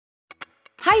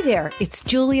Hi there, it's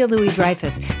Julia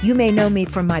Louis-Dreyfus. You may know me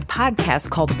from my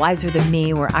podcast called Wiser Than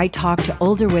Me, where I talk to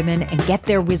older women and get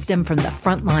their wisdom from the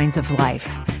front lines of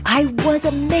life. I was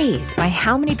amazed by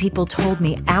how many people told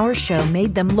me our show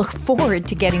made them look forward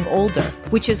to getting older,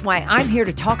 which is why I'm here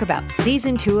to talk about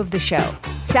season 2 of the show.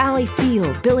 Sally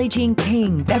Field, Billie Jean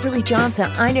King, Beverly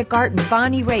Johnson, Ina Garten,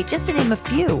 Bonnie Raitt, just to name a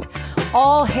few.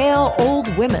 All hail old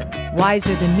women.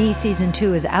 Wiser Than Me season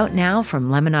 2 is out now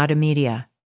from Lemonada Media.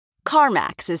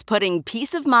 CarMax is putting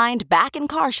peace of mind back in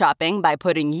car shopping by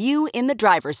putting you in the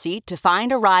driver's seat to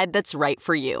find a ride that's right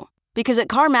for you. Because at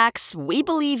CarMax, we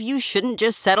believe you shouldn't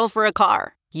just settle for a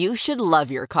car. You should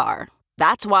love your car.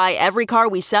 That's why every car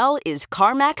we sell is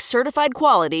CarMax certified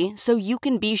quality, so you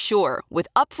can be sure with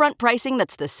upfront pricing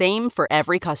that's the same for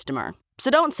every customer. So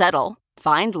don't settle.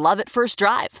 Find love at first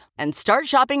drive and start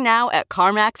shopping now at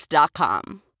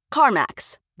CarMax.com.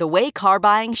 CarMax, the way car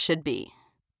buying should be.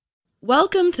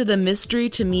 Welcome to the Mystery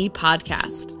to Me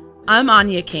podcast. I'm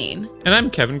Anya Kane. And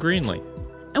I'm Kevin Greenlee.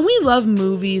 And we love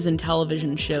movies and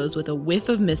television shows with a whiff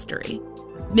of mystery.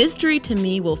 Mystery to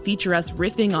Me will feature us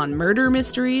riffing on murder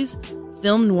mysteries,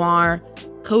 film noir,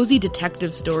 cozy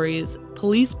detective stories,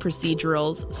 police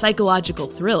procedurals, psychological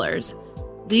thrillers,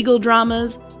 legal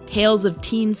dramas, tales of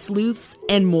teen sleuths,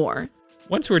 and more.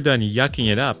 Once we're done yucking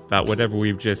it up about whatever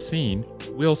we've just seen,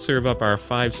 we'll serve up our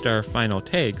 5-star final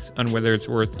takes on whether it's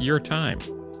worth your time.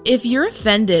 If you're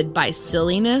offended by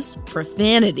silliness,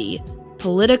 profanity,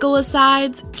 political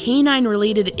asides,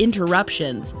 canine-related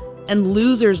interruptions, and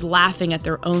losers laughing at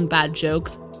their own bad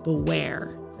jokes,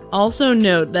 beware. Also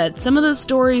note that some of the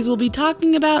stories we'll be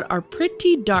talking about are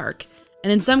pretty dark,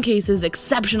 and in some cases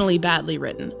exceptionally badly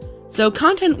written. So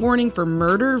content warning for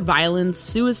murder, violence,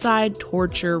 suicide,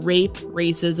 torture, rape,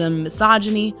 racism,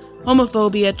 misogyny,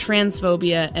 homophobia,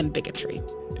 transphobia, and bigotry.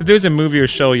 If there's a movie or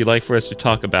show you'd like for us to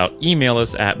talk about, email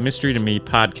us at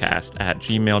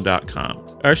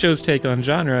mysterytomepodcast@gmail.com. Our show's take on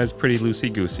genre is pretty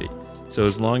loosey-goosey, so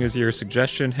as long as your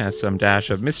suggestion has some dash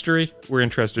of mystery, we're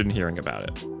interested in hearing about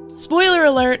it. Spoiler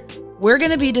alert, we're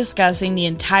going to be discussing the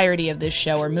entirety of this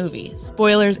show or movie,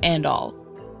 spoilers and all.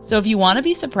 So if you want to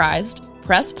be surprised,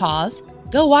 press pause,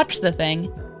 go watch the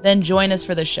thing, then join us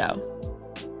for the show.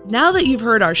 Now that you've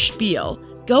heard our spiel,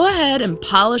 go ahead and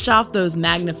polish off those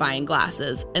magnifying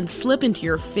glasses and slip into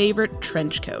your favorite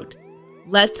trench coat.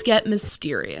 Let's get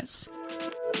mysterious.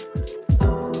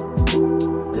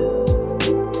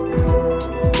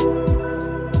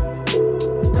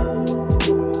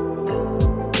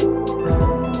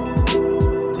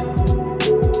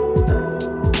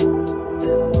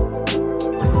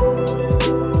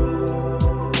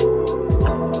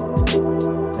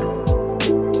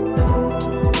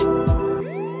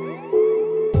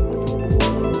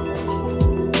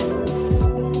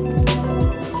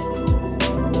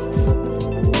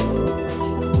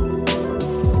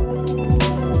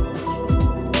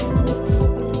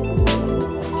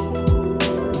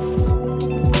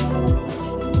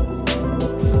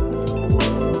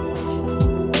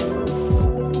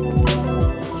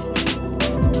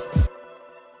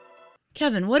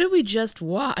 Kevin, what did we just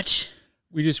watch?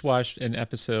 We just watched an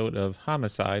episode of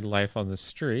Homicide: Life on the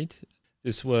Street.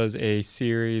 This was a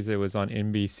series that was on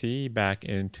NBC back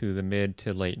into the mid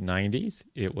to late 90s.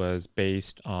 It was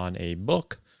based on a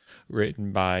book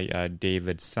written by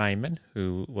David Simon,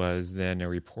 who was then a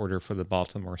reporter for the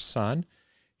Baltimore Sun.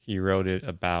 He wrote it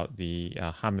about the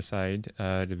homicide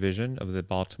division of the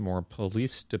Baltimore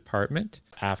Police Department.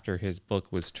 After his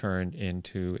book was turned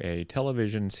into a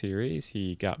television series,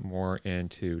 he got more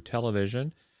into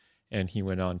television, and he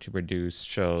went on to produce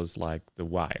shows like The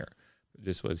Wire.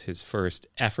 This was his first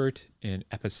effort in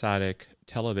episodic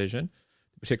television.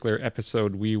 The particular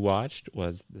episode we watched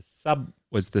was the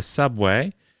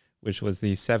Subway, which was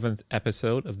the 7th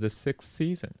episode of the 6th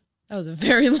season. That was a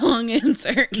very long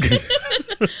answer.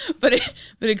 but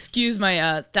excuse my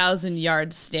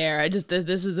 1,000-yard stare.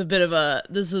 This was a bit of a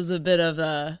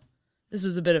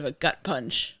gut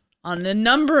punch on a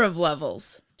number of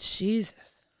levels.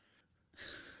 Jesus.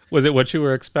 Was it what you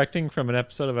were expecting from an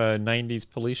episode of a 90s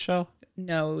police show?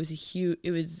 No, it was it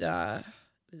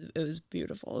was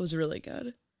beautiful. It was really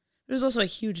good. It was also a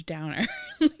huge downer.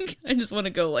 I just want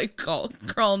to go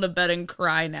crawl into bed and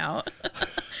cry now.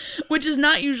 Which is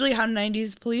not usually how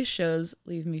 90s police shows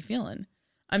leave me feeling.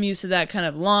 I'm used to that kind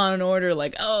of Law and Order,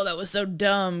 oh, that was so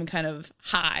dumb kind of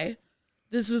high.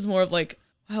 This was more of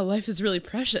wow, life is really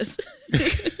precious.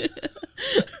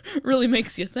 Really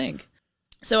makes you think.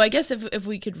 So I guess if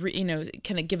we could,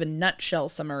 kind of give a nutshell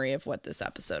summary of what this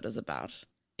episode is about.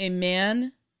 A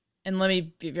man, and let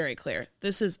me be very clear,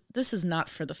 this is not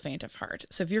for the faint of heart.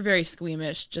 So if you're very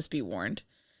squeamish, just be warned.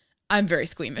 I'm very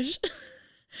squeamish.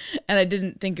 And I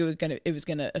didn't think it was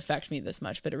gonna affect me this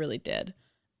much, but it really did.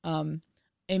 A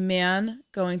man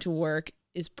going to work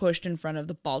is pushed in front of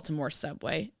the Baltimore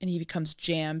subway, and he becomes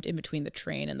jammed in between the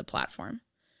train and the platform.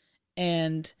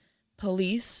 And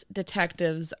police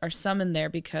detectives are summoned there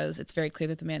because it's very clear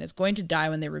that the man is going to die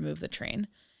when they remove the train.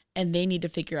 And they need to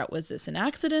figure out, was this an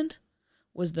accident?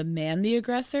 Was the man the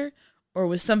aggressor? Or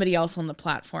was somebody else on the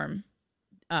platform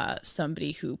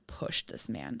somebody who pushed this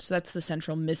man? So that's the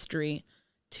central mystery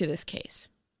to this case.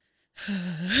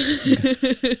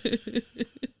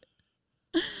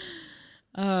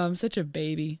 I'm such a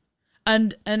baby.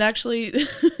 And actually,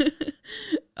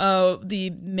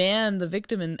 the man, the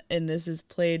victim in this is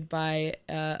played by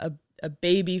a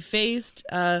baby-faced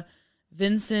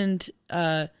Vincent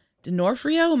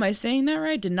D'Onofrio. Am I saying that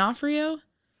right? D'Onofrio?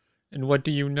 And what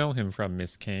do you know him from,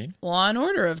 Miss Kane? Law and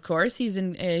Order, of course. He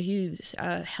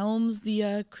helms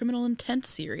the Criminal Intent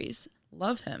series.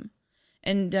 Love him.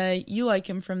 And you like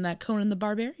him from that Conan the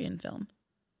Barbarian film.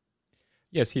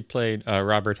 Yes, he played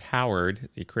Robert Howard,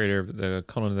 the creator of the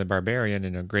Conan the Barbarian,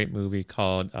 in a great movie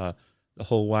called The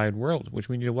Whole Wide World, which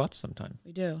we need to watch sometime.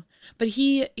 We do. But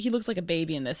he looks like a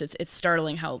baby in this. It's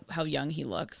startling how young he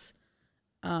looks.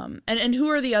 And who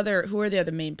are the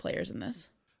other main players in this?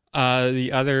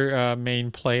 The other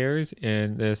main players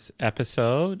in this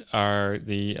episode are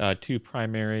the two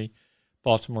primary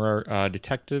Baltimore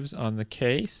detectives on the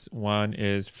case. One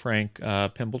is Frank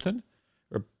Pemberton,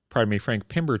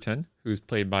 who's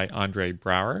played by Andre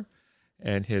Brower,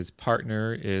 and his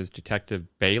partner is Detective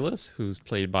Bayless, who's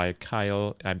played by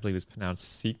Kyle, I believe it's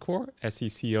pronounced Secor,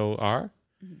 S-E-C-O-R.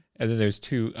 Mm-hmm. And then there's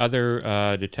two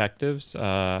other detectives,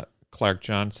 Clark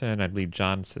Johnson, I believe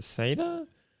John Ceseda,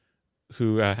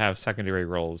 who have secondary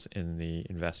roles in the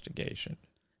investigation.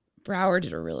 Brower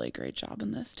did a really great job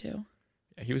in this, too.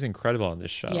 Yeah, he was incredible in this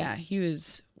show. Yeah, he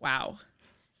was, wow.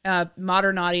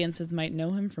 Modern audiences might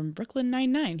know him from Brooklyn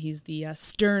Nine-Nine. He's the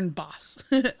stern boss.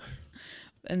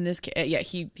 In this case, yeah,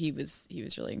 he was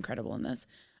really incredible in this.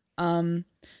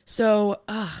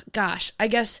 Gosh, I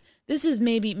guess this has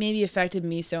maybe affected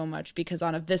me so much because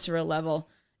on a visceral level,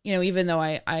 even though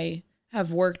I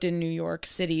have worked in New York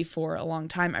City for a long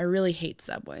time, I really hate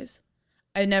subways.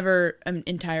 I never am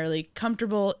entirely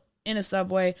comfortable in a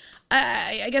subway.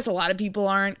 I guess a lot of people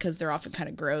aren't because they're often kind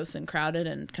of gross and crowded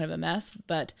and kind of a mess.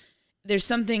 But there's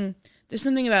something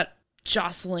about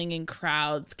jostling in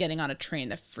crowds, getting on a train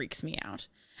that freaks me out.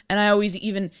 And I always,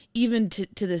 even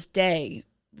to this day,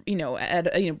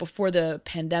 before the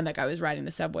pandemic, I was riding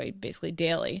the subway basically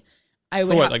daily. I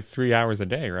would like 3 hours a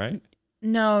day, right?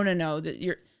 No.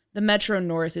 The Metro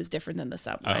North is different than the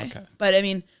subway. Oh, okay. But I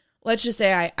mean, let's just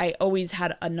say I always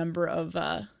had a number of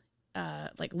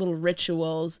like little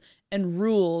rituals and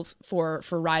rules for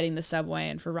riding the subway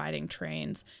and for riding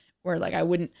trains, where like I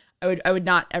would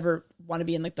not ever want to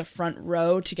be in like the front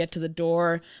row to get to the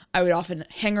door. I would often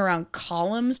hang around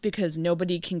columns because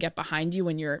nobody can get behind you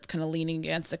when you're kind of leaning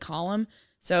against a column.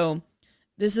 So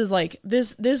this is like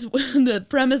this the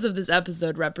premise of this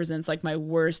episode represents like my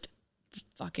worst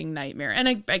fucking nightmare, and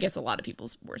I guess a lot of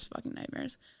people's worst fucking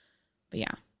nightmares. But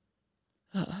yeah.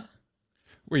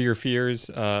 Were your fears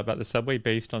about the subway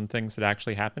based on things that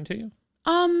actually happened to you?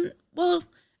 Well,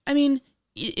 I mean,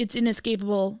 it's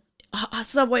inescapable.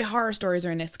 Subway horror stories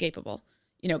are inescapable.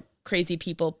 Crazy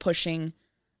people pushing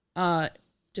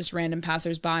just random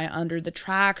passersby under the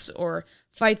tracks, or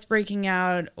fights breaking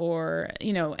out, or,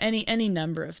 any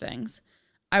number of things.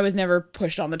 I was never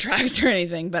pushed on the tracks or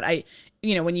anything, but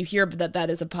when you hear that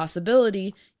is a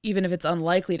possibility, even if it's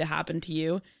unlikely to happen to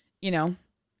you,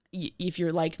 if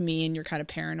you're like me and you're kind of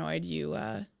paranoid, you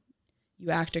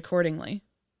act accordingly.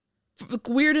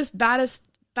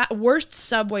 Worst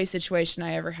subway situation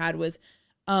I ever had was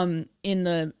in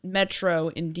the metro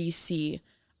in DC.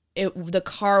 The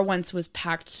car once was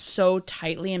packed so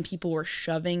tightly and people were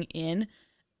shoving in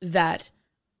that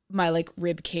my like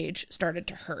rib cage started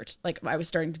to hurt. Like I was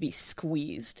starting to be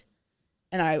squeezed,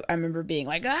 and I remember being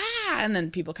like and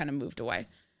then people kind of moved away,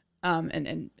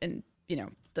 and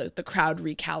the crowd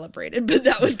recalibrated, but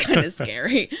that was kind of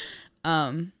scary.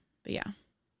 But yeah,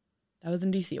 that was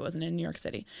in DC. It wasn't in New York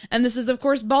City. And this is, of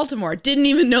course, Baltimore. Didn't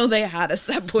even know they had a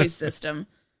subway system.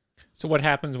 So what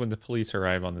happens when the police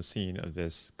arrive on the scene of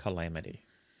this calamity?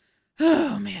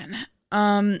 Oh, man.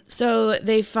 So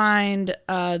they find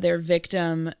their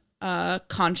victim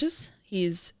conscious.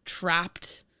 He's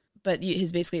trapped, but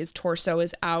his torso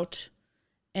is out.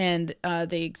 And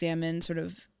they examine sort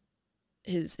of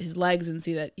his legs and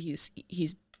see that he's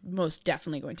most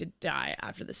definitely going to die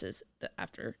after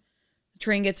after the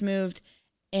train gets moved.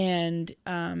 And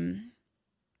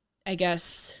I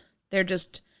guess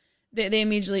They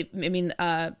immediately,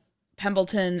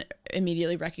 Pembleton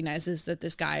immediately recognizes that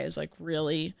this guy is like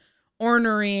really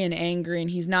ornery and angry, and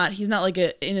he's not like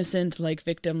an innocent like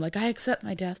victim, like, I accept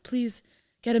my death, please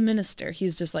get a minister.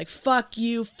 He's just like, fuck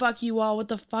you all, what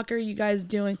the fuck are you guys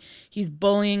doing? He's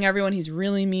bullying everyone. He's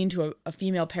really mean to a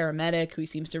female paramedic who he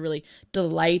seems to really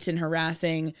delight in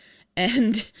harassing,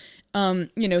 and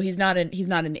he's not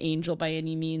an angel by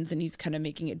any means, and he's kind of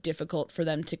making it difficult for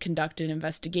them to conduct an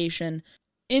investigation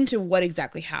into what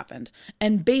exactly happened.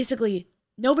 And basically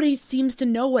nobody seems to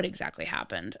know what exactly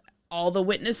happened. All the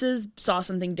witnesses saw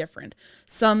something different.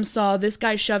 Some saw this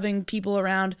guy shoving people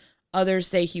around, others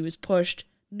say he was pushed.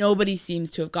 Nobody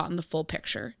seems to have gotten the full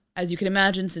picture, as you can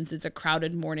imagine, since it's a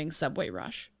crowded morning subway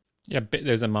rush. Yeah,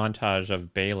 there's a montage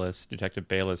of Detective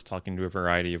Bayless, talking to a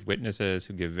variety of witnesses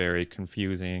who give very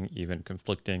confusing, even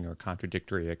conflicting or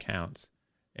contradictory accounts.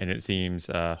 And it seems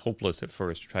hopeless at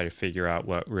first to try to figure out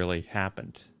what really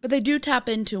happened. But they do tap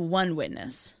into one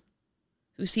witness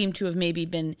who seemed to have maybe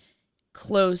been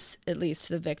close, at least,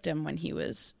 to the victim when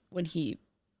he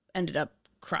ended up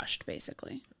crushed,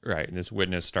 basically. Right. And this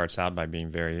witness starts out by being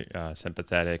very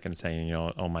sympathetic and saying,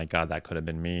 oh my God, that could have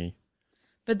been me.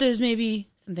 But there's maybe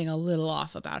something a little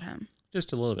off about him.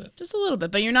 Just a little bit. Just a little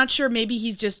bit. But you're not sure. Maybe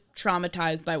he's just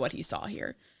traumatized by what he saw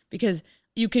here. Because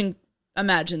you can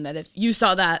imagine that if you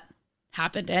saw that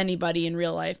happen to anybody in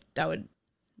real life, that would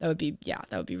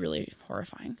be really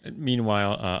horrifying.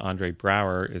 Meanwhile, Andre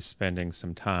Braugher is spending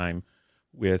some time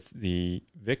with the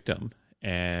victim.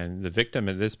 And the victim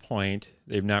at this point,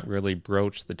 they've not really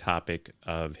broached the topic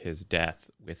of his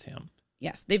death with him.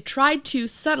 Yes, they've tried to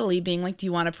subtly being like, do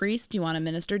you want a priest? Do you want a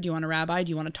minister? Do you want a rabbi? Do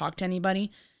you want to talk to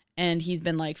anybody? And he's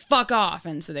been like, fuck off.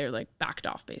 And so they're like backed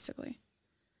off, basically.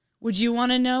 Would you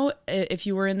want to know, if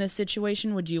you were in this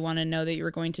situation, would you want to know that you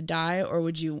were going to die? Or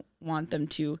would you want them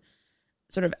to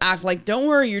sort of act like, don't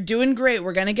worry, you're doing great.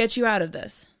 We're going to get you out of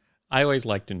this. I always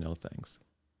like to know things.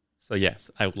 So yes,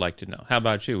 I would like to know. How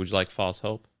about you? Would you like false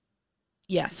hope?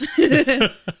 Yes.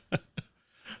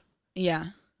 Yeah.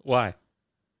 Why?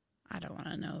 I don't want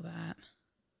to know that.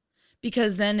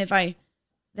 Because then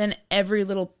then every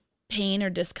little pain or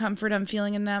discomfort I'm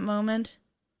feeling in that moment,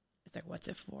 it's like, what's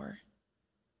it for?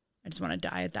 I just want to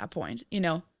die at that point.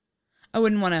 I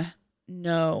wouldn't want to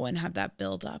know and have that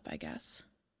build up, I guess.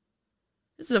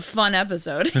 This is a fun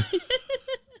episode.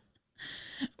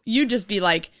 You'd just be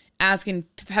like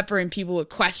peppering people with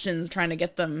questions, trying to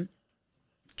get them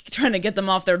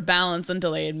off their balance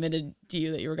until they admitted to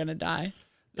you that you were going to die.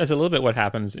 That's a little bit what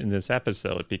happens in this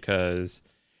episode, because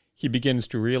he begins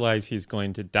to realize he's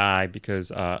going to die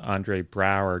because Andre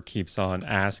Braugher keeps on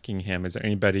asking him, is there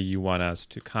anybody you want us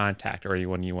to contact or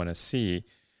anyone you want to see?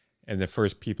 And the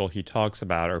first people he talks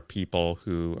about are people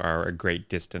who are a great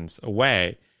distance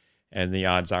away. And the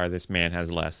odds are this man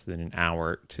has less than an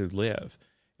hour to live.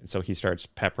 And so he starts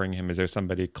peppering him. Is there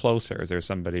somebody closer? Is there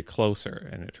somebody closer?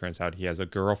 And it turns out he has a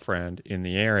girlfriend in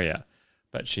the area,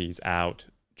 but she's out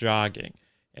jogging.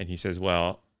 And he says,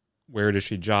 well, where does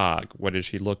she jog? What does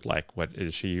she look like? What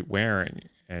is she wearing?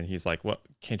 And he's like, what,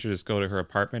 can't you just go to her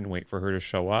apartment and wait for her to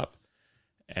show up?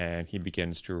 And he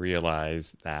begins to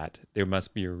realize that there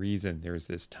must be a reason there's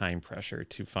this time pressure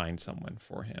to find someone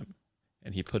for him.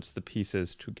 And he puts the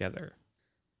pieces together.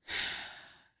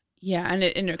 Yeah, and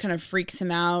it kind of freaks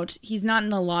him out. He's not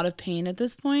in a lot of pain at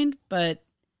this point, but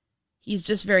he's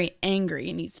just very angry,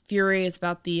 and he's furious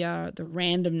about the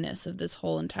randomness of this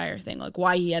whole entire thing. Like,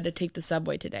 why he had to take the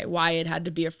subway today, why it had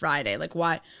to be a Friday, like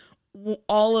why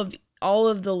all of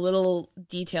the little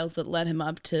details that led him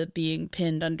up to being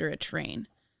pinned under a train.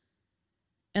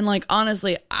 And like,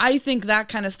 honestly, I think that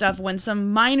kind of stuff, when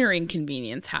some minor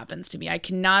inconvenience happens to me, I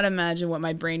cannot imagine what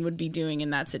my brain would be doing in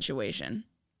that situation.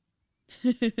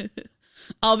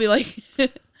 I'll be like,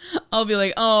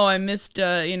 oh, I missed,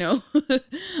 I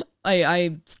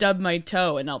stubbed my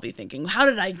toe, and I'll be thinking, how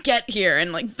did I get here?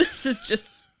 And like, this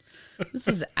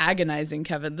is agonizing,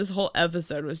 Kevin. This whole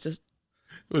episode was just.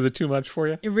 Was it too much for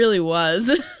you? It really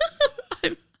was.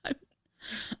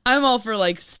 I'm all for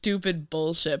like stupid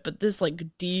bullshit, but this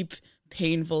like deep,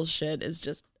 painful shit is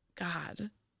just, God.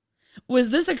 Was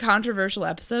this a controversial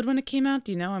episode when it came out?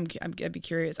 Do you know? I'd be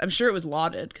curious. I'm sure it was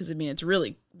lauded because, I mean, it's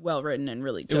really well written and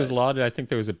really good. It was lauded. I think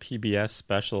there was a PBS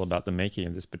special about the making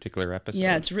of this particular episode.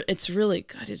 Yeah, it's really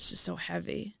good. It's just so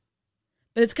heavy.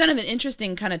 But it's kind of an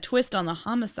interesting kind of twist on the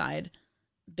homicide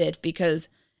bit, because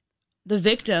the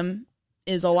victim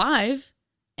is alive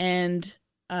and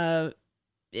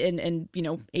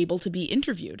able to be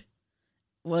interviewed.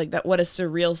 Well, like that, what a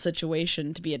surreal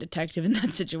situation to be a detective in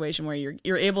that situation where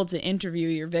you're able to interview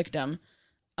your victim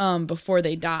before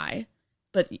they die,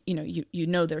 but you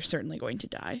know they're certainly going to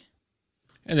die.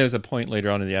 And there's a point later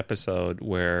on in the episode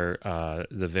where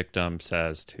the victim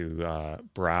says to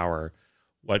Brower,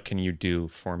 "What can you do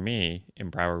for me?"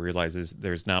 And Brower realizes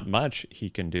there's not much he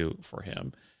can do for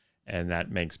him. And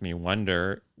that makes me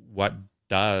wonder, what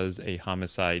does a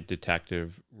homicide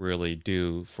detective really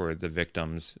do for the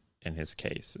victims in his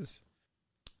cases?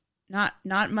 Not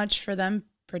much for them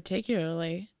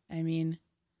particularly. I mean,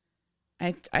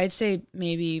 I'd say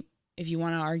maybe if you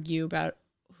want to argue about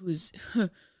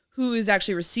who is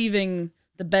actually receiving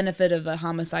the benefit of a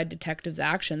homicide detective's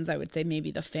actions, I would say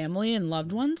maybe the family and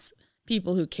loved ones,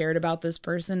 people who cared about this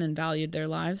person and valued their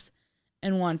lives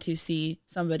and want to see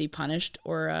somebody punished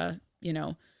or,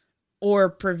 or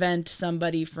prevent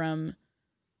somebody from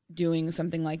doing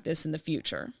something like this in the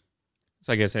future.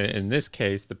 So I guess in this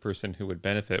case, the person who would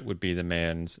benefit would be the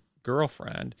man's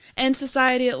girlfriend. And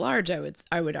society at large,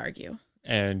 I would argue.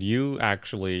 And you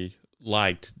actually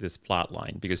liked this plot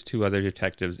line because two other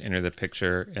detectives enter the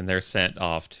picture and they're sent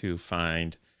off to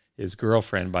find his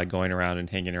girlfriend by going around and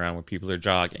hanging around where people are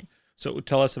jogging. So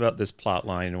tell us about this plot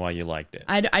line and why you liked it.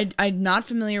 I'm not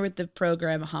familiar with the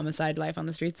program Homicide: Life on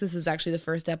the Streets. This is actually the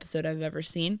first episode I've ever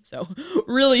seen. So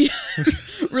really,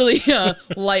 really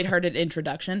lighthearted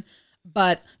introduction.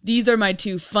 But these are my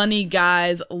two funny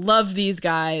guys. Love these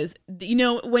guys. You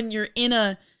know, when you're in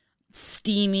a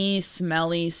steamy,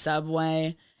 smelly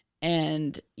subway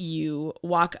and you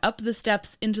walk up the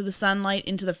steps into the sunlight,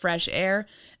 into the fresh air,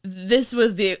 these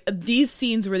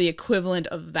scenes were the equivalent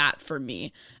of that for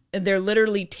me. They're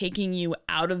literally taking you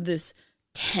out of this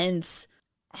tense,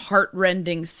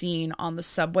 heart-rending scene on the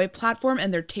subway platform,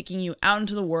 and they're taking you out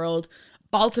into the world.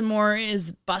 Baltimore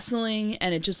is bustling,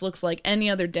 and it just looks like any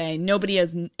other day. Nobody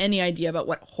has any idea about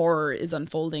what horror is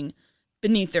unfolding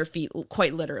beneath their feet,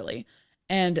 quite literally.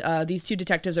 And these two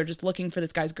detectives are just looking for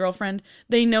this guy's girlfriend.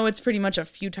 They know it's pretty much a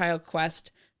futile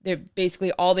quest. They're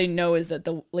basically, all they know is that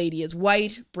the lady is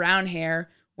white, brown hair,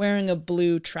 wearing a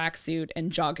blue tracksuit,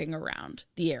 and jogging around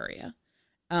the area.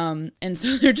 And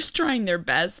so they're just trying their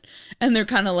best. And they're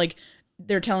kind of like,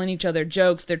 they're telling each other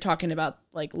jokes. They're talking about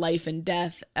like life and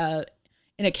death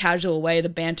in a casual way. The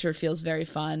banter feels very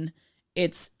fun.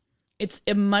 It's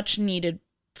a much needed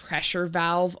pressure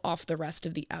valve off the rest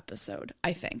of the episode,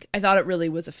 I think. I thought it really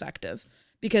was effective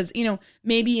because, you know,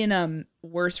 maybe in a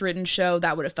worse written show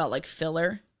that would have felt like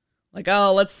filler. Like,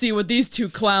 oh, let's see what these two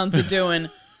clowns are doing.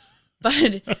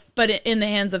 But in the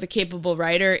hands of a capable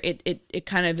writer, it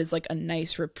kind of is like a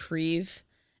nice reprieve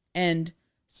and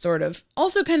sort of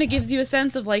also kind of gives you a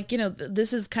sense of like, you know,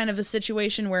 this is kind of a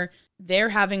situation where they're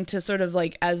having to sort of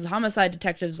like, as homicide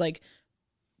detectives, like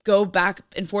go back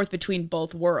and forth between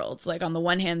both worlds. Like on the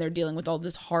one hand, they're dealing with all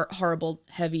this horrible,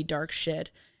 heavy, dark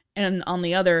shit. And on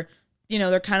the other, you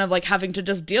know, they're kind of like having to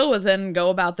just deal with it and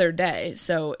go about their day.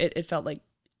 So it felt like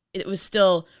it was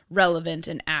still relevant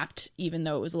and apt, even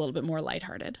though it was a little bit more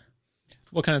lighthearted.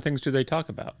 What kind of things do they talk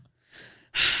about?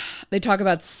 They talk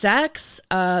about sex.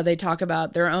 They talk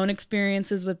about their own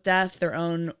experiences with death, their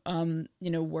own,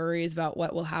 worries about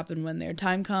what will happen when their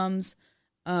time comes.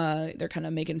 They're kind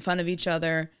of making fun of each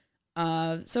other.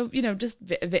 So, you know, just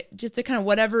the kind of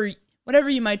whatever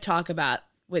you might talk about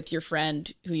with your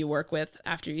friend who you work with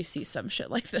after you see some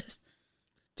shit like this.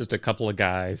 Just a couple of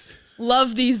guys.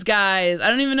 Love these guys. I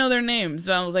don't even know their names.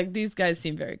 But I was like, these guys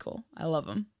seem very cool. I love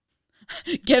them.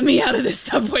 Get me out of this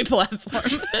subway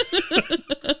platform.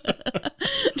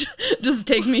 Just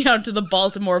take me out to the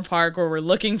Baltimore Park where we're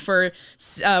looking for,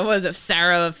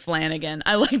 Sarah Flanagan.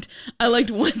 I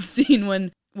liked one scene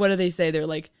when, what do they say? They're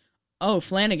like, oh,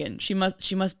 Flanagan, she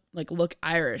must like look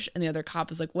Irish. And the other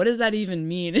cop is like, what does that even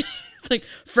mean? It's like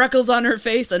freckles on her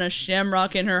face and a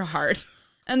shamrock in her heart.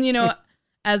 And, you know,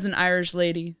 as an Irish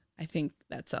lady, I think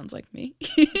that sounds like me.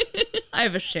 I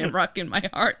have a shamrock in my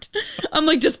heart. I'm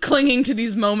like just clinging to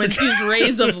these moments, these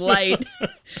rays of light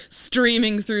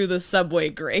streaming through the subway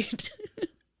grate.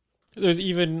 There's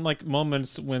even like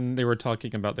moments when they were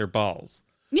talking about their balls.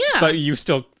 Yeah. But you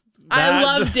still... I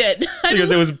loved it. Because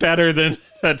it was better than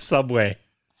that subway.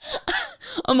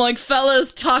 I'm like,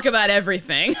 fellas, talk about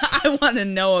everything. I want to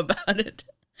know about it.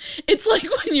 It's like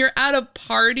when you're at a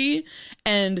party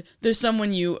and there's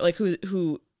someone you like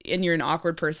who and you're an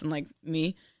awkward person like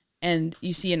me and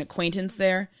you see an acquaintance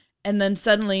there and then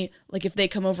suddenly like if they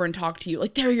come over and talk to you,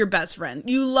 like they're your best friend.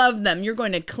 You love them. You're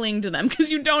going to cling to them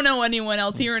because you don't know anyone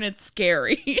else here and it's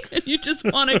scary. And you just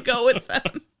want to go with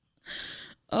them.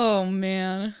 Oh,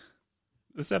 man.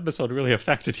 This episode really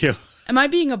affected you. Am I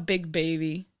being a big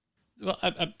baby? Well,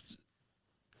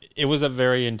 it was a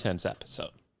very intense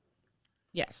episode.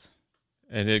 Yes.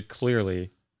 And it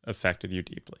clearly affected you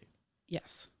deeply.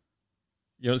 Yes.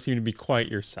 You don't seem to be quite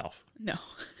yourself. No.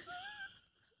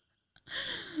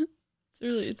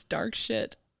 It's dark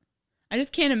shit. I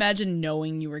just can't imagine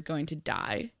knowing you were going to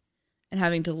die and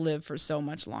having to live for so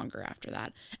much longer after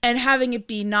that. And having it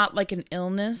be not like an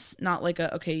illness, not like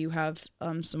you have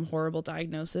some horrible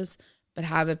diagnosis, but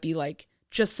have it be like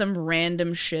just some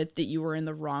random shit that you were in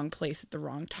the wrong place at the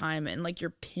wrong time and like you're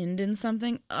pinned in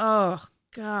something. Oh,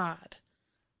 God.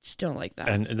 Just don't like that.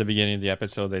 And at the beginning of the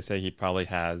episode, they say he probably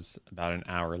has about an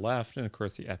hour left. And of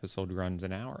course, the episode runs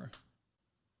an hour.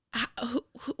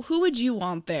 Who would you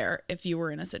want there if you were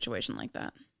in a situation like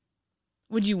that?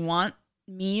 Would you want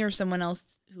me or someone else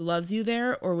who loves you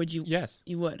there? Or would you? Yes.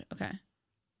 You would. Okay.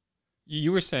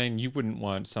 You were saying you wouldn't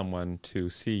want someone to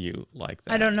see you like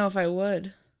that. I don't know if I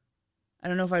would. I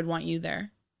don't know if I'd want you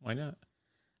there. Why not?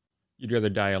 You'd rather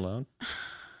die alone?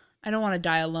 I don't want to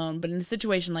die alone, but in a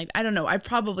situation like, I don't know, I'd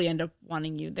probably end up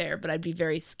wanting you there, but I'd be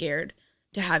very scared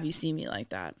to have you see me like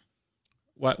that.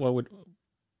 What would...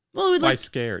 Well, it would why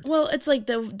scared? Well, it's like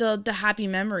the happy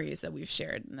memories that we've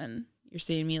shared, and then you're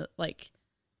seeing me like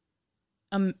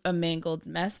a mangled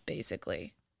mess,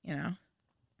 basically, you know?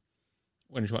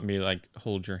 Wouldn't you want me to, like,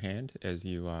 hold your hand as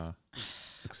you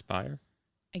expire?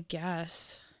 I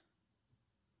guess.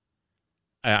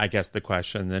 I guess the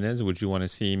question then is, would you want to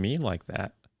see me like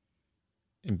that?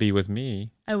 And be with me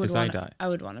as I die? I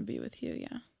would want to be with you,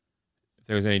 yeah. If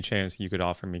there was any chance you could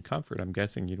offer me comfort, I'm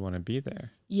guessing you'd want to be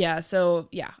there. Yeah, so,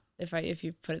 yeah, if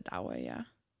you put it that way, yeah.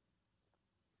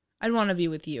 I'd want to be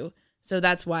with you. So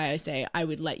that's why I say I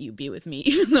would let you be with me,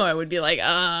 even though I would be like,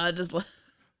 just let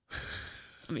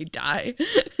me die.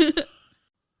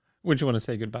 Wouldn't you want to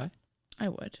say goodbye? I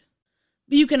would.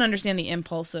 But you can understand the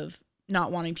impulse of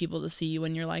not wanting people to see you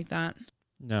when you're like that.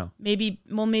 No. Maybe,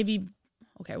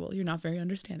 okay, well, you're not very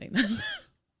understanding then.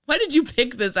 Why did you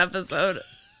pick this episode?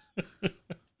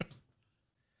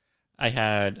 I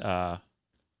had a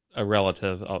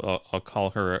relative, I'll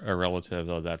call her a relative,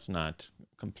 though that's not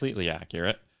completely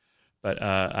accurate. But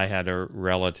I had a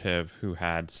relative who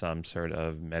had some sort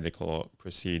of medical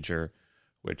procedure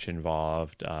which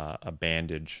involved a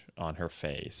bandage on her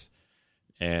face.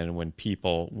 And when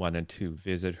people wanted to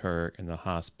visit her in the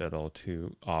hospital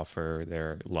to offer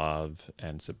their love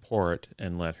and support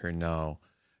and let her know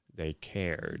they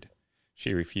cared,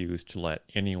 she refused to let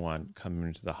anyone come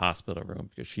into the hospital room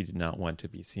because she did not want to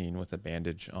be seen with a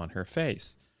bandage on her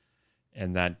face.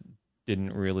 And that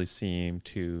didn't really seem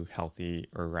too healthy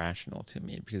or rational to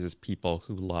me, because it's people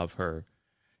who love her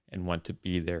and want to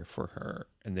be there for her,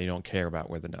 and they don't care about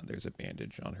whether or not there's a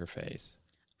bandage on her face.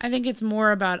 I think it's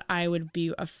more about I would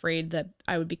be afraid that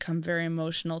I would become very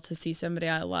emotional to see somebody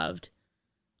I loved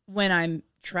when I'm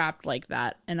trapped like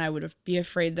that, and I would be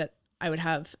afraid that I would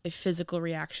have a physical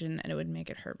reaction and it would make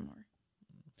it hurt more.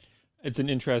 It's an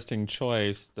interesting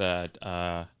choice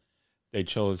that they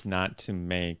chose not to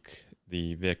make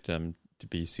the victim to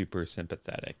be super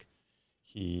sympathetic.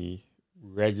 There's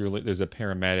a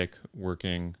paramedic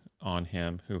working on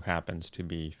him who happens to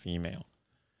be female.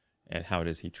 And how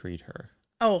does he treat her?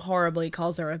 Oh, horribly. He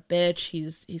calls her a bitch.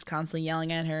 He's constantly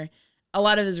yelling at her. A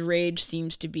lot of his rage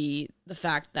seems to be the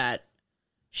fact that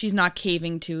she's not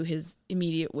caving to his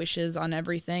immediate wishes on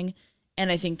everything.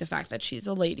 And I think the fact that she's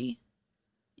a lady,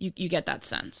 you get that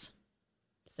sense.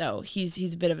 So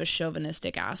he's a bit of a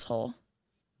chauvinistic asshole.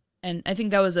 And I think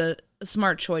that was a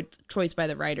smart choice by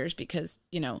the writers, because,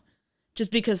 just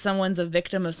because someone's a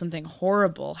victim of something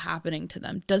horrible happening to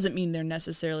them doesn't mean they're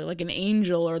necessarily like an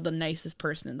angel or the nicest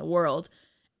person in the world.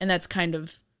 And that's kind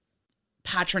of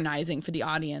patronizing for the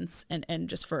audience and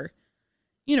just for,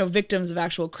 victims of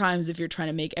actual crimes. If you're trying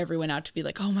to make everyone out to be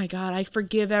like, oh my God, I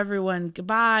forgive everyone,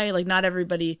 goodbye. Like, not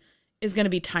everybody is going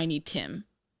to be Tiny Tim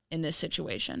in this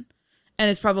situation. And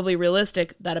it's probably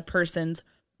realistic that a person's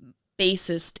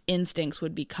basest instincts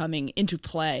would be coming into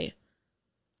play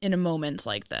in a moment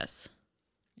like this.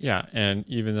 Yeah, and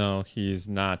even though he's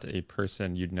not a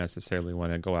person you'd necessarily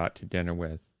want to go out to dinner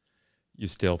with, you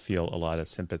still feel a lot of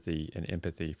sympathy and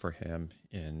empathy for him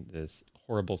in this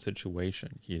horrible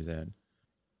situation he's in.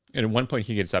 And at one point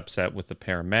he gets upset with the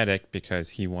paramedic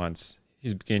because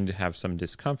he's beginning to have some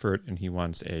discomfort and he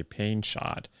wants a pain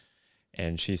shot.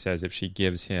 And she says if she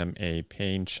gives him a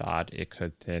pain shot, it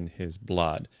could thin his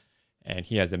blood. And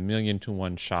he has 1,000,000 to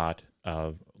 1 shot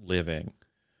of living.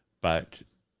 But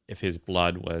if his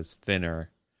blood was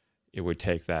thinner, it would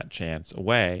take that chance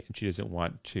away. And she doesn't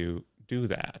want to do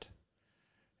that.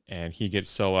 And he gets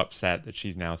so upset that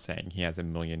she's now saying he has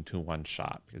 1,000,000 to 1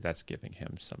 shot, because that's giving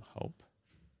him some hope.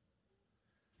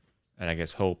 And I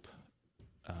guess hope,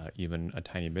 even a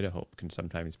tiny bit of hope, can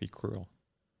sometimes be cruel.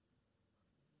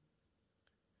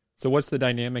 So what's the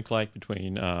dynamic like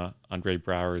between Andre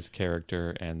Braugher's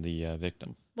character and the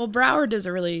victim? Well, Brower does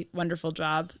a really wonderful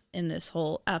job in this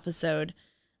whole episode.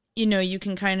 You know, you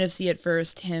can kind of see at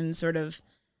first him sort of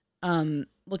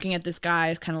looking at this guy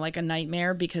as kind of like a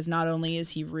nightmare, because not only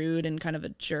is he rude and kind of a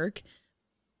jerk,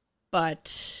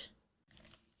 but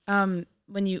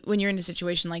when you're in a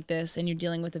situation like this and you're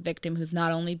dealing with a victim who's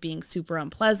not only being super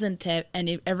unpleasant to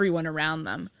everyone around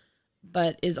them,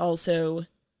 but is also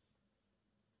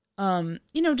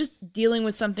just dealing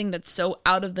with something that's so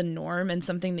out of the norm and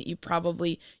something that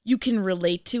you can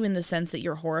relate to in the sense that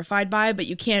you're horrified by, but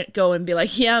you can't go and be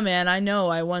like, yeah, man, I know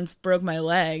I once broke my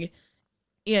leg.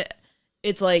 Yeah,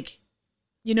 it's like,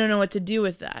 you don't know what to do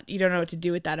with that. You don't know what to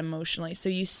do with that emotionally. So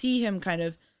you see him kind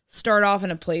of start off in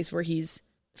a place where he's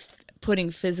putting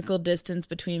physical distance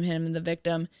between him and the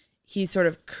victim. He's sort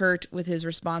of curt with his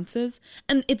responses.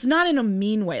 And it's not in a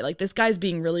mean way. Like, this guy's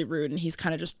being really rude and he's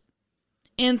kind of just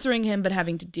answering him but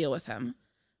having to deal with him.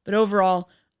 But overall,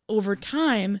 over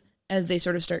time, as they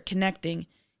sort of start connecting,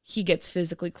 he gets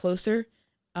physically closer.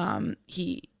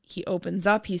 He opens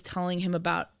up. He's telling him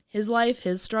about his life,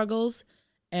 his struggles,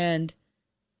 and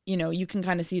you can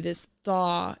kind of see this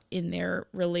thaw in their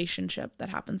relationship that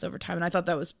happens over time. And I thought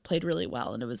that was played really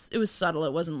well, and it was subtle.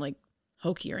 It wasn't like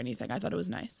hokey or anything. I thought it was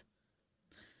nice.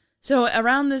 So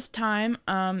around this time,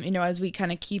 as we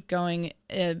kind of keep going,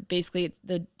 basically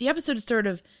the episode is sort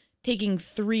of taking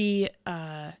three,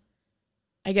 I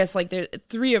guess like there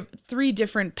three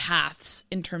different paths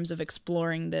in terms of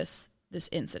exploring this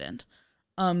incident.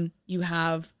 You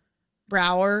have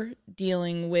Brower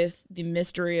dealing with the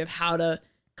mystery of how to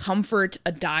comfort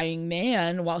a dying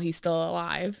man while he's still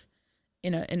alive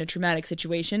in a traumatic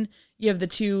situation. You have the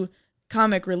two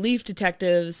comic relief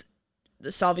detectives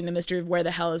solving the mystery of where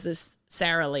the hell is this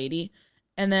Sarah lady.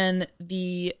 And then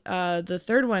the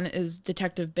third one is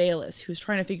Detective Bayless, who's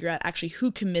trying to figure out actually who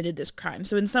committed this crime.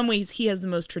 So in some ways, he has the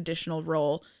most traditional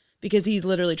role because he's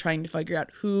literally trying to figure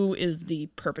out who is the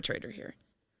perpetrator here.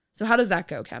 So how does that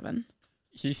go, Kevin?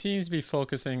 He seems to be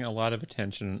focusing a lot of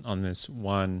attention on this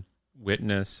one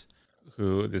witness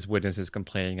this witness is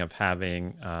complaining of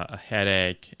having a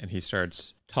headache, and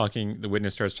the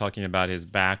witness starts talking about his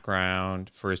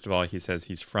background. First of all, he says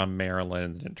he's from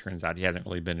Maryland, and it turns out he hasn't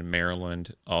really been in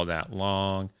Maryland all that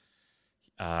long.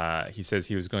 He says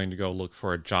he was going to go look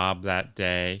for a job that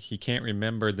day. He can't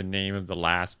remember the name of the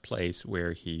last place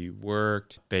where he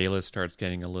worked. Bayless starts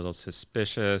getting a little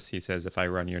suspicious. He says, if I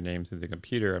run your name through the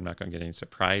computer, I'm not going to get any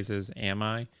surprises, am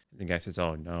I? The guy says,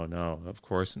 oh, no, of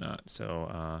course not.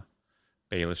 So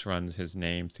Bayless runs his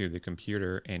name through the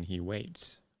computer, and he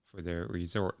waits for the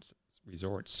resorts.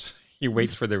 He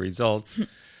waits for the results,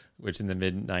 which in the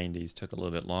mid-90s took a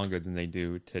little bit longer than they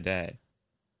do today.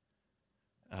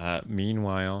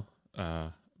 Meanwhile,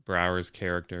 Brower's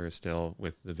character is still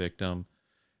with the victim,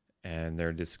 and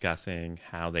they're discussing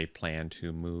how they plan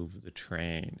to move the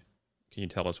train. Can you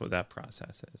tell us what that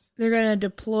process is? They're going to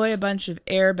deploy a bunch of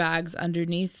airbags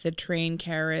underneath the train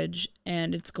carriage,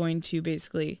 and it's going to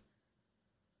basically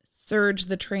surge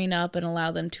the train up and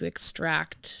allow them to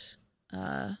extract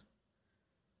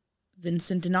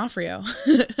Vincent D'Onofrio.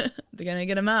 They're going to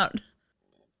get him out.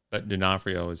 But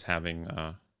D'Onofrio is having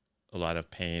a lot of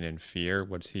pain and fear.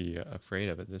 What's he afraid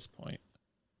of at this point?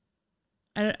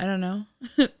 I don't know.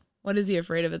 What is he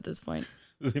afraid of at this point?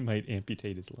 They might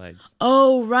amputate his legs.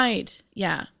 Oh, right.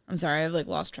 Yeah. I'm sorry. I've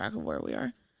lost track of where we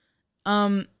are.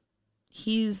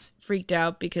 He's freaked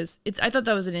out because I thought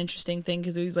that was an interesting thing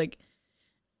because he's like,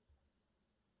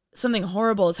 something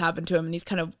horrible has happened to him and he's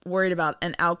kind of worried about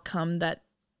an outcome that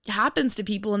happens to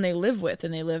people and they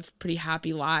live pretty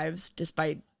happy lives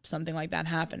despite something like that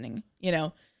happening,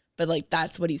 but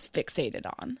that's what he's fixated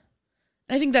on.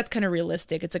 And I think that's kind of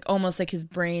realistic. It's almost like his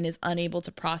brain is unable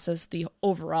to process the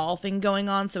overall thing going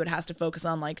on. So it has to focus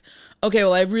on okay,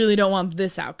 well, I really don't want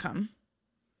this outcome.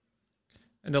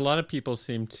 And a lot of people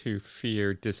seem to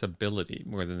fear disability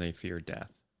more than they fear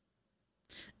death.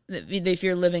 They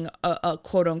fear living a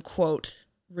quote unquote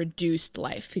reduced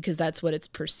life because that's what it's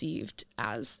perceived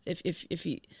as. If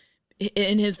he,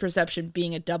 in his perception,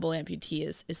 being a double amputee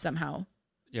is somehow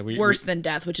worse than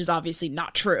death, which is obviously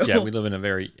not true. Yeah, we live in a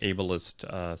very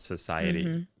ableist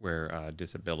society where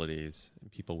disabilities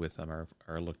and people with them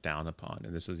are looked down upon.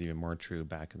 And this was even more true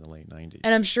back in the late 90s.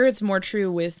 And I'm sure it's more true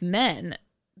with men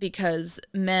because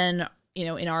men,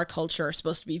 in our culture are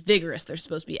supposed to be vigorous. They're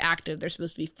supposed to be active. They're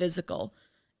supposed to be physical.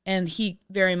 And he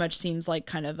very much seems like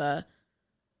kind of a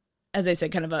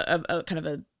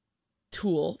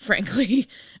tool, frankly,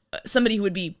 somebody who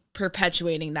would be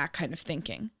perpetuating that kind of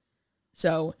thinking.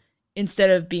 So instead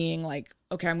of being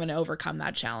okay, I'm going to overcome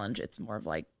that challenge, it's more of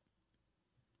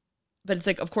but it's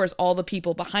like, of course, all the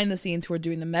people behind the scenes who are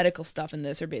doing the medical stuff in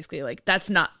this are basically like, that's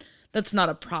not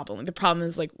a problem. Like, the problem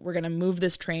is like, we're going to move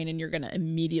this train and you're going to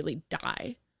immediately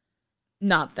die.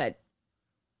 Not that,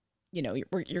 you know,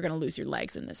 you're going to lose your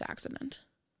legs in this accident.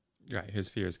 Right. His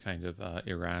fear is kind of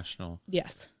irrational.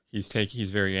 Yes. He's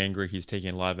very angry. He's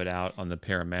taking a lot of it out on the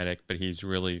paramedic, but he's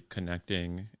really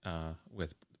connecting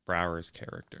with Brower's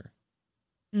character.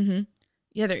 Mm-hmm.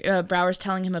 Yeah, Brower's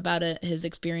telling him about his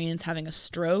experience having a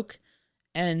stroke,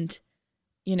 and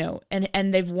you know,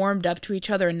 and they've warmed up to each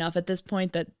other enough at this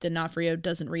point that D'Onofrio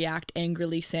doesn't react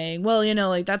angrily, saying, "Well, you know,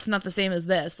 like that's not the same as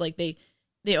this." Like they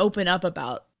open up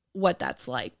about what that's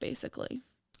like, basically.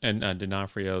 And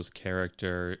D'Onofrio's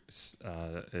character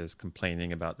is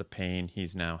complaining about the pain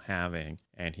he's now having,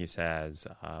 and he says,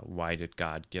 "Why did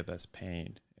God give us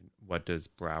pain?" And what does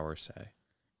Brower say?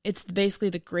 It's basically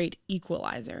the great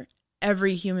equalizer.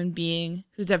 Every human being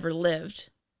who's ever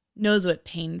lived knows what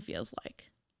pain feels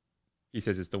like. He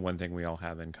says it's the one thing we all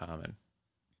have in common.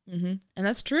 Mm-hmm. And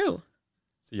that's true.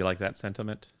 So you like that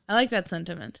sentiment? I like that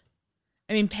sentiment.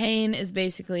 I mean, pain isn't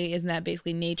that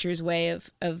basically nature's way of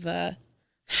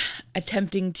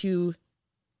attempting to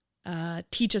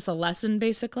teach us a lesson,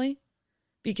 basically?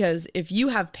 Because if you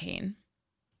have pain,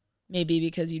 maybe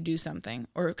because you do something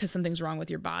or because something's wrong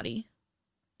with your body,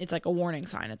 it's like a warning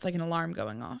sign. It's like an alarm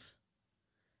going off.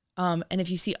 And if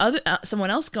you see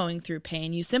someone else going through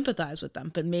pain, you sympathize with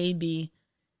them. But maybe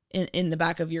in the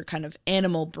back of your kind of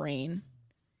animal brain,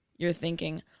 you're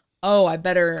thinking, "Oh, I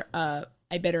better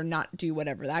not do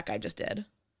whatever that guy just did."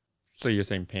 So you're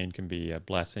saying pain can be a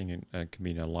blessing and can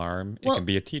be an alarm. It can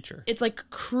be a teacher. It's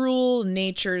like cruel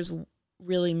nature's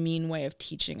really mean way of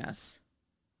teaching us.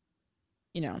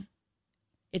 You know,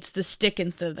 it's the stick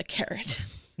instead of the carrot.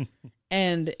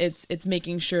 And it's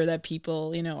making sure that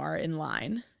people, you know, are in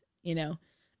line, you know,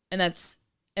 and that's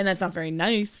not very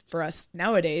nice for us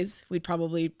nowadays. We'd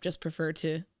probably just prefer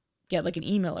to get like an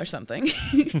email or something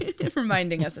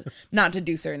reminding us not to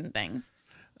do certain things.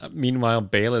 Meanwhile,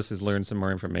 Bayliss has learned some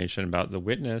more information about the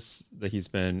witness that he's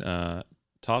been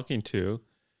talking to.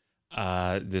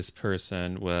 This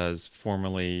person was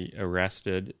formerly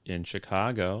arrested in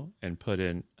Chicago and put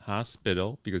in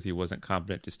hospital because he wasn't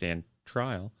competent to stand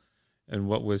trial. And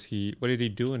what did he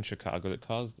do in Chicago that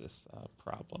caused this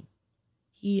problem?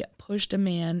 He pushed a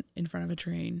man in front of a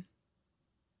train.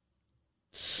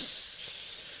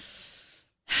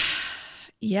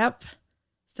 Yep.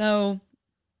 So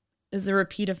is a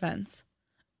repeat offense.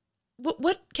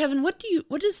 What Kevin, what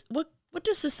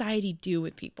does society do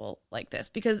with people like this?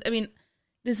 Because I mean,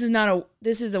 this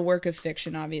is a work of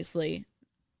fiction, obviously,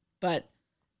 but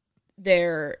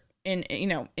they're in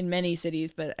many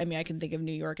cities, but I mean, I can think of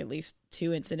New York, at least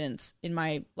 2 incidents in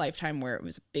my lifetime where it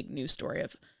was a big news story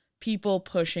of people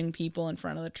pushing people in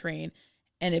front of the train,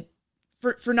 and it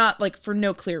for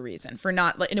no clear reason,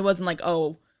 and it wasn't like,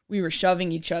 oh, we were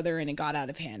shoving each other and it got out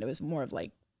of hand. It was more of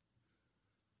like,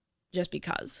 just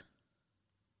because.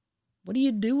 What do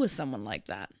you do with someone like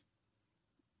that?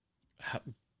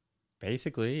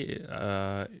 Basically,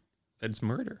 it's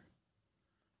murder.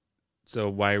 So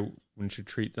why wouldn't you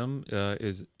treat them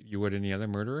as you would any other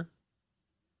murderer?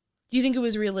 Do you think it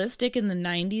was realistic in the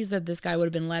 90s that this guy would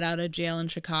have been let out of jail in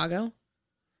Chicago?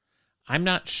 I'm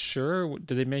not sure.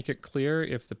 Did they make it clear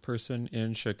if the person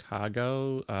in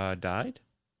Chicago died?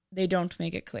 They don't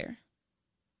make it clear.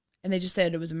 And they just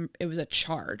said it was a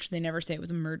charge. They never say it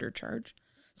was a murder charge.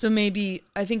 So maybe,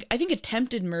 I think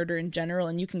attempted murder in general,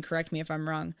 and you can correct me if I'm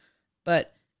wrong,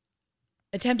 but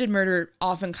attempted murder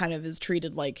often kind of is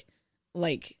treated like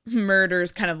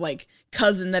murder's kind of like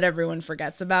cousin that everyone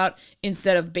forgets about,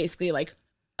 instead of basically like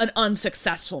an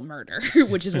unsuccessful murder,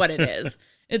 which is what it is.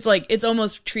 It's like, it's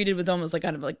almost treated with almost like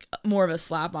kind of like more of a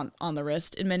slap on the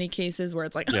wrist in many cases, where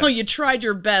it's like, oh, you tried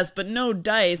your best, but no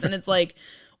dice. And it's like,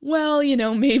 well, you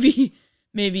know, maybe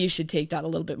you should take that a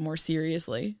little bit more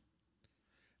seriously.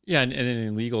 Yeah, and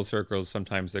in legal circles,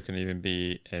 sometimes there can even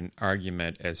be an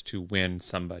argument as to when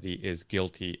somebody is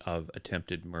guilty of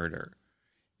attempted murder.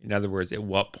 In other words, at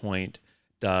what point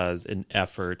does an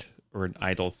effort or an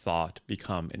idle thought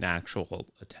become an actual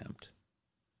attempt?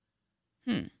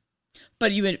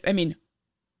 But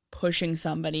pushing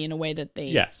somebody in a way that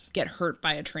they get hurt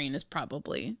by a train is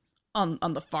probably on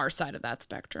the far side of that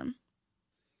spectrum.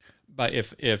 But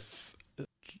if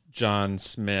John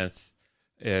Smith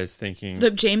is thinking... The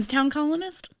Jamestown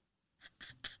colonist?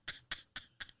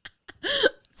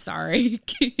 Sorry.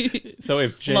 So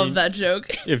if Jane... Love that joke.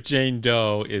 If Jane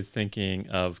Doe is thinking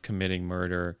of committing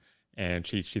murder and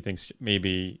she thinks,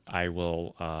 maybe I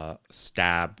will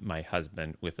stab my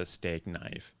husband with a steak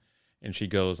knife, and she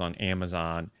goes on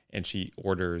Amazon and she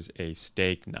orders a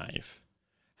steak knife,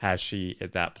 has she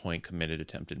at that point committed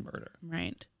attempted murder?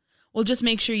 Right. Well, just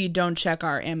make sure you don't check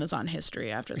our Amazon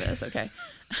history after this, okay?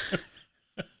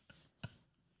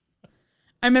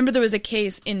 I remember there was a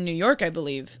case in New York, I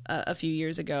believe, a few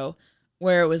years ago,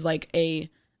 where it was like I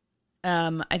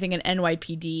think an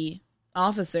NYPD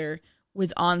officer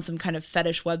was on some kind of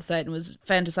fetish website and was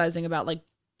fantasizing about like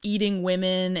eating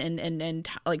women and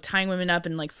like tying women up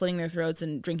and like slitting their throats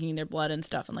and drinking their blood and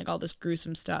stuff and like all this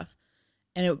gruesome stuff.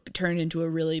 And it turned into a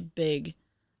really big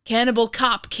cannibal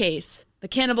cop case, the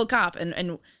cannibal cop.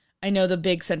 And I know the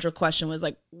big central question was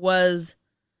like,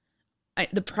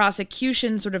 the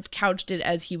prosecution sort of couched it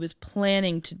as he was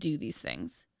planning to do these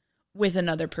things with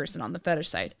another person on the fetish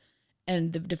site.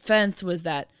 And the defense was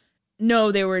that,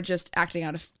 no, they were just acting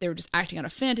out of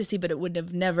fantasy, but it would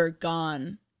have never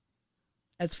gone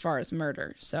as far as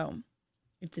murder. So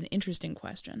it's an interesting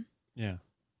question. Yeah.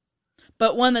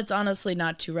 But one that's honestly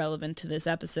not too relevant to this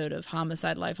episode of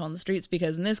Homicide: Life on the Streets,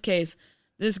 because in this case,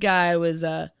 this guy was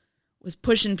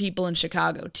pushing people in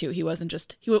Chicago too. He wasn't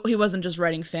just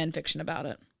writing fan fiction about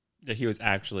it. Yeah, he was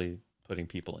actually putting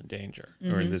people in danger,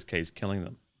 or in this case, killing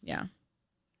them. Yeah.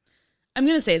 I'm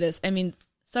going to say this. I mean,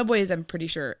 subways, I'm pretty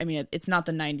sure, I mean, it's not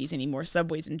the 90s anymore.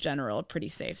 Subways in general are pretty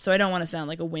safe. So I don't want to sound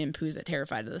like a wimp who's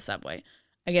terrified of the subway.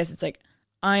 I guess it's like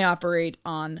I operate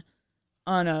on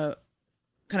a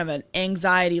kind of an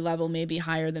anxiety level maybe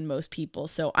higher than most people.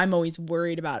 So I'm always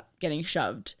worried about getting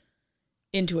shoved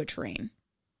into a train,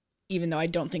 even though I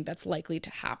don't think that's likely to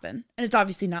happen. And it's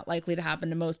obviously not likely to happen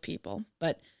to most people,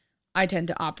 but I tend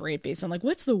to operate based on like,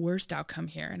 what's the worst outcome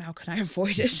here and how can I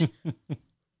avoid it?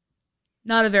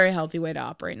 Not a very healthy way to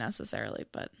operate necessarily,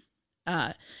 but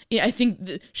yeah, I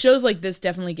think shows like this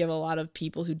definitely give a lot of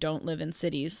people who don't live in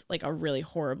cities like a really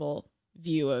horrible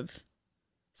view of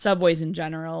subways in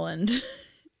general. And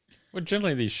well,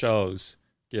 generally these shows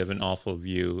give an awful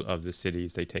view of the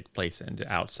cities they take place in to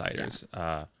outsiders.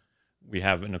 Yeah. We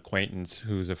have an acquaintance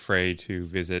who's afraid to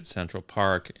visit Central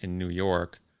Park in New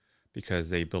York because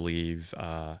they believe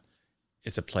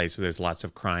it's a place where there's lots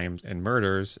of crimes and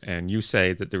murders. And you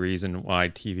say that the reason why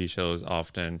TV shows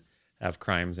often have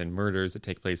crimes and murders that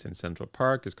take place in Central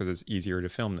Park is because it's easier to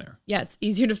film there. Yeah, it's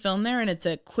easier to film there, and it's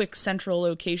a quick central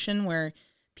location where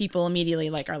people immediately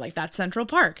are like, that's Central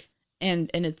Park. And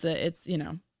it's you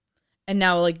know, and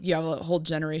now like you have a whole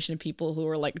generation of people who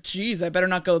are like, geez, I better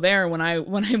not go there. When I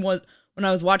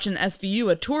was watching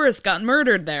SVU, a tourist got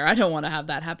murdered there. I don't want to have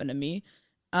that happen to me.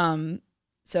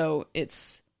 So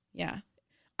it's, yeah.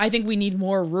 I think we need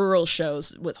more rural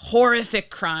shows with horrific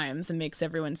crimes that makes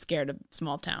everyone scared of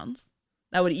small towns.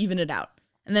 That would even it out.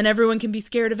 And then everyone can be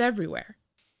scared of everywhere.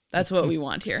 That's what we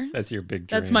want here. That's your big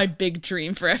dream. That's my big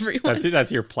dream for everyone.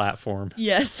 That's your platform.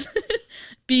 Yes.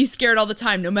 Be scared all the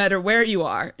time, no matter where you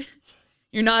are.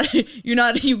 You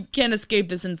can't escape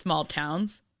this in small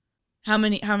towns. How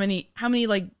many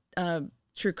like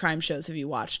true crime shows have you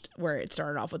watched where it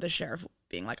started off with a sheriff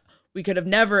being like, we could have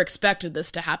never expected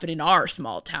this to happen in our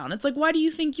small town. It's like, why do you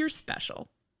think you're special?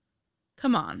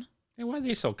 Come on. And why are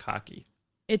they so cocky?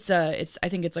 I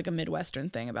think it's like a Midwestern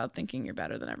thing about thinking you're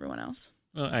better than everyone else.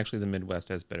 Well, actually, the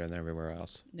Midwest is better than everywhere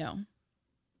else. No.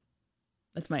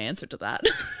 That's my answer to that.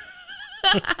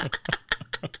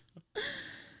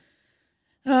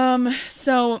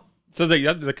 So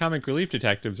the comic relief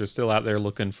detectives are still out there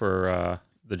looking for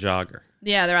the jogger.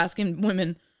 Yeah, they're asking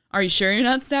women, are you sure you're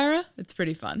not Sarah? It's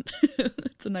pretty fun.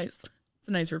 It's a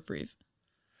nice reprieve.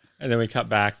 And then we cut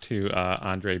back to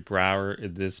Andre Braugher.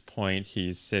 At this point,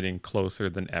 he's sitting closer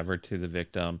than ever to the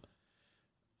victim.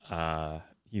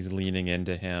 He's leaning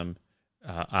into him.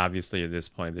 Obviously, at this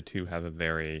point, the two have a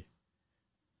very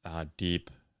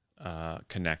deep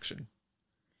connection.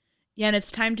 Yeah, and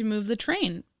it's time to move the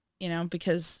train,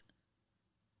 because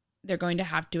they're going to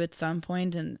have to at some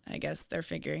point, and I guess they're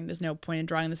figuring there's no point in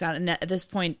drawing this out. And at this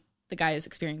point, the guy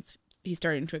he's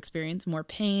starting to experience more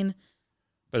pain.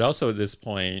 But also at this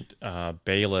point,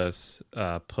 Bayless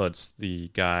puts the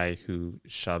guy who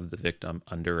shoved the victim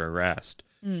under arrest.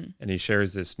 And he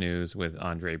shares this news with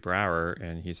Andre Braugher,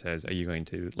 and he says, are you going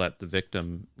to let the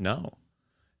victim know?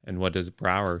 And what does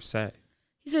Braugher say?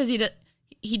 He says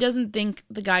he doesn't think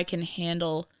the guy can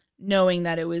handle knowing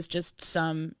that it was just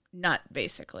some nut,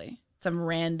 basically. Some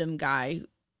random guy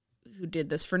who did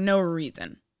this for no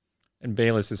reason. And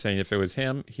Bayless is saying if it was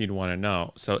him, he'd want to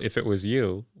know. So if it was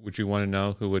you, would you want to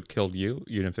know who would kill you,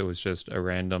 even if it was just a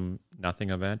random nothing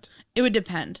event? It would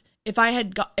depend. If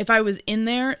I was in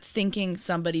there thinking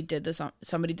somebody did this on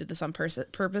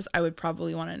purpose, I would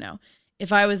probably want to know.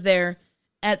 If I was there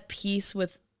at peace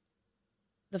with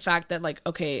the fact that like,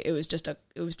 okay, it was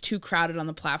too crowded on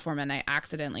the platform and I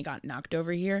accidentally got knocked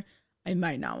over here, I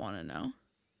might not want to know.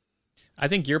 I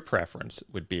think your preference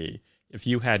would be if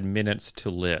you had minutes to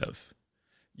live,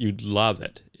 you'd love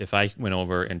it if I went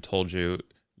over and told you,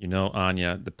 you know,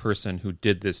 Anya, the person who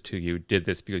did this to you did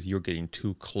this because you were getting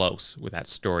too close with that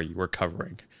story you were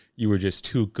covering. You were just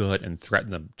too good and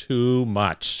threatened them too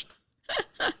much.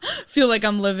 Feel like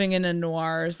I'm living in a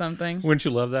noir or something. Wouldn't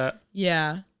you love that?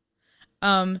 Yeah.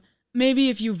 Maybe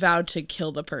if you vowed to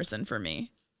kill the person for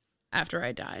me after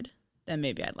I died, then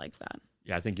maybe I'd like that.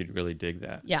 Yeah, I think you'd really dig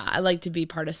that. Yeah, I like to be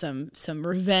part of some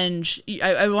revenge.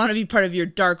 I want to be part of your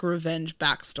dark revenge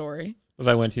backstory. If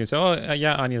I went to you and said,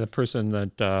 yeah, Anya, the person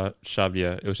that shoved you,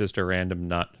 it was just a random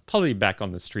nut. Probably back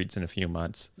on the streets in a few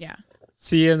months. Yeah.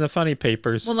 See you in the funny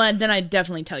papers. Well, then I'd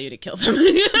definitely tell you to kill them.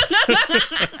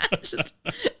 Just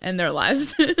end their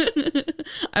lives.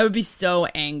 I would be so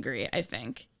angry, I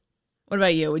think. What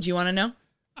about you? Would you want to know?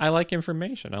 I like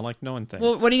information. I like knowing things.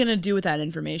 Well, what are you going to do with that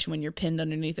information when you're pinned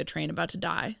underneath a train about to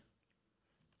die?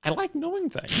 I like knowing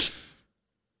things.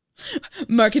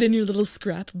 Mark it in your little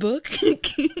scrapbook.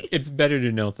 It's better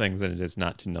to know things than it is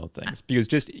not to know things. Because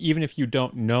just even if you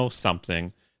don't know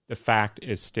something, the fact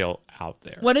is still out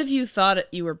there. What if you thought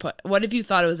what if you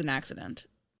thought it was an accident?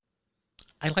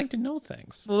 I like to know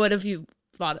things. Well, what if you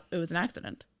thought it was an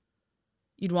accident?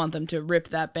 You'd want them to rip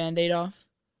that Band-Aid off?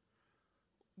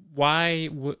 Why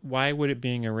would it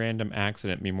being a random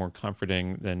accident be more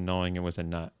comforting than knowing it was a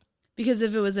nut? Because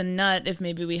if it was a nut, if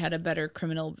maybe we had a better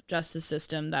criminal justice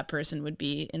system, that person would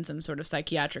be in some sort of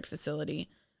psychiatric facility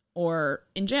or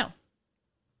in jail.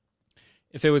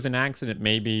 If it was an accident,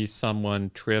 maybe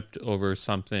someone tripped over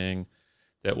something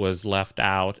that was left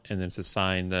out, and then it's a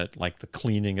sign that, like the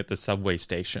cleaning at the subway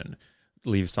station,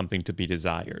 leaves something to be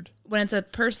desired. When it's a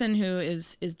person who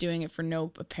is doing it for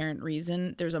no apparent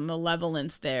reason, there's a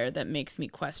malevolence there that makes me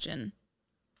question,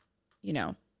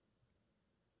 the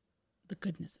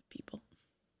goodness of people.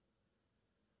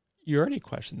 You already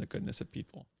question the goodness of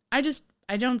people. I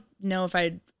don't know if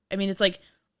it's like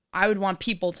I would want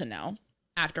people to know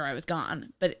after I was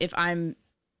gone. But if I'm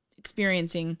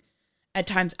experiencing at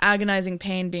times agonizing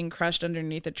pain being crushed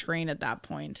underneath a train at that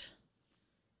point,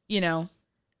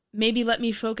 maybe let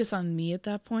me focus on me at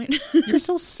that point. You're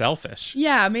so selfish.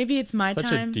 Yeah, maybe it's my time.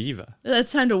 Such a diva.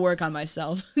 It's time to work on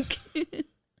myself.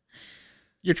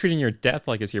 You're treating your death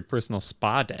like it's your personal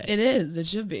spa day. It is. It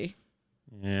should be.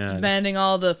 Yeah. Demanding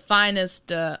all the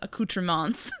finest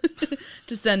accoutrements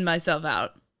to send myself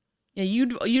out. Yeah,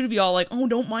 you'd be all like, oh,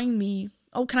 don't mind me.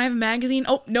 Oh, can I have a magazine?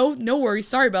 Oh, no worries.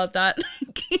 Sorry about that.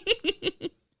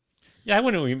 Yeah, I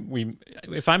wouldn't.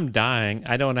 If I'm dying,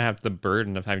 I don't have the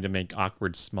burden of having to make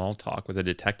awkward small talk with a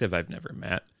detective I've never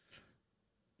met.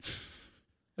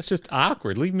 That's just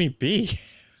awkward. Leave me be.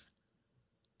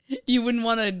 You wouldn't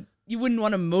want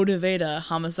to motivate a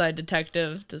homicide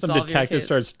detective to solve your case. Some detective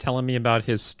starts telling me about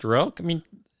his stroke. I mean,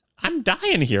 I'm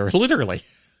dying here, literally.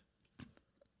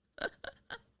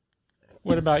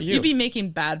 What about you? You'd be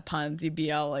making bad puns. You'd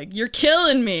be all like, you're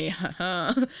killing me.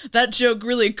 That joke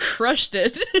really crushed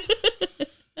it.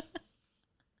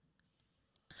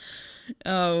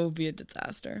 Oh, it would be a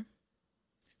disaster.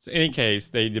 So in any case,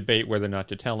 they debate whether or not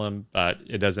to tell him, but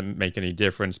it doesn't make any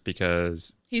difference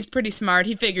because... He's pretty smart.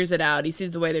 He figures it out. He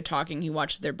sees the way they're talking. He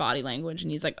watches their body language,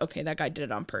 and he's like, okay, that guy did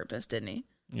it on purpose, didn't he?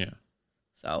 Yeah.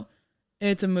 So,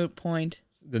 it's a moot point.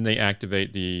 Then they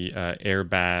activate the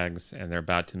airbags, and they're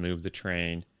about to move the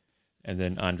train. And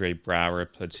then Andre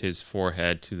Braugher puts his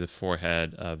forehead to the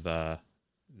forehead of the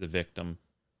victim.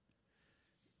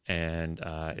 And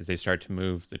as they start to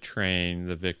move the train,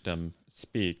 the victim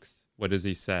speaks. What does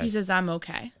he say? He says, I'm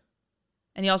okay.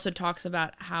 And he also talks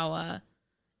about how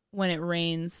when it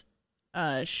rains,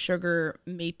 sugar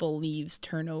maple leaves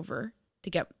turn over to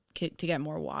get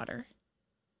more water.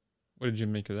 What did you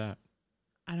make of that?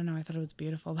 I don't know. I thought it was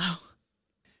beautiful, though.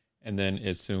 And then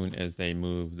as soon as they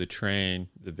move the train,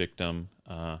 the victim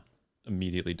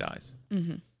immediately dies.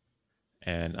 Mm-hmm.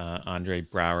 And Andre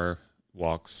Braugher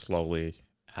walks slowly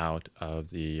out of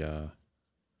the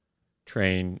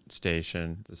train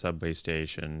station, the subway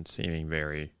station, seeming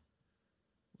very...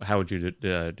 How would you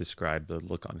describe the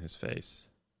look on his face?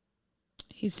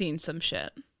 He's seen some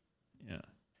shit. Yeah.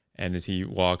 And as he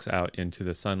walks out into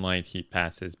the sunlight, he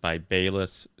passes by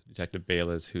Bayless, Detective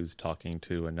Bayless, who's talking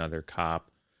to another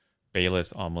cop.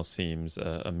 Bayless almost seems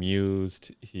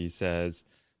amused. He says,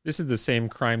 this is the same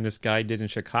crime this guy did in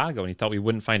Chicago, and he thought we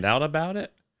wouldn't find out about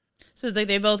it? So it's like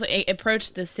they both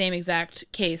approached the same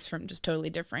exact case from just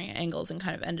totally different angles and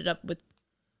kind of ended up with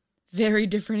very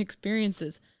different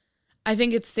experiences. I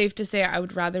think it's safe to say I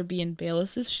would rather be in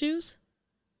Bayless's shoes.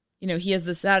 he has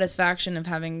the satisfaction of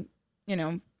having,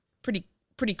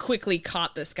 pretty quickly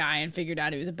caught this guy and figured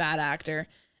out he was a bad actor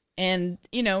and,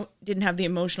 didn't have the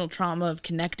emotional trauma of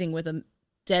connecting with a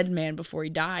dead man before he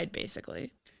died,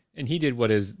 basically. And he did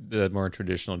what is the more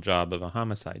traditional job of a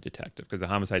homicide detective, because the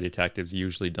homicide detectives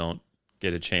usually don't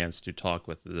get a chance to talk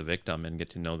with the victim and get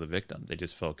to know the victim. They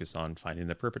just focus on finding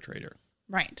the perpetrator.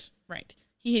 Right.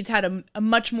 He's had a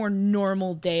much more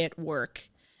normal day at work,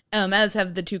 as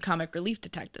have the two comic relief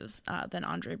detectives than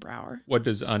Andre Braugher. What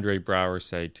does Andre Braugher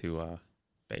say to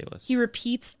Bayless? He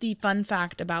repeats the fun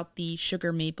fact about the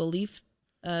sugar maple leaf,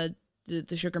 the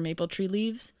sugar maple tree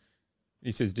leaves.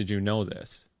 He says, "Did you know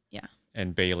this?" Yeah.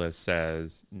 And Bayless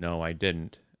says, "No, I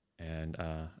didn't." And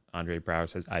Andre Braugher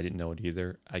says, "I didn't know it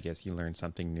either. I guess you learn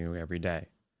something new every day."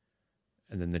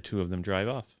 And then the two of them drive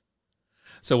off.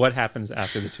 So what happens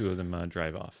after the two of them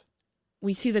drive off?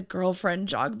 We see the girlfriend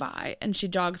jog by, and she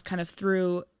jogs kind of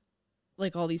through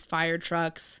like all these fire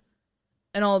trucks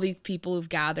and all these people who've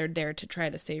gathered there to try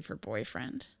to save her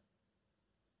boyfriend.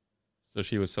 So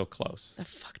she was so close. That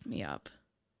fucked me up.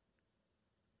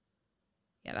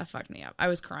 Yeah, that fucked me up. I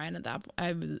was crying at that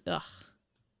point. Ugh.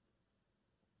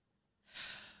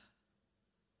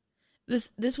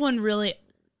 This one really,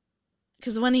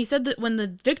 because when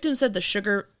the victim said the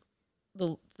sugar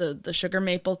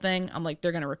maple thing, I'm like,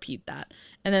 they're gonna repeat that,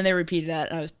 and then they repeated that,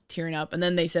 and I was tearing up, and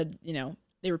then they said,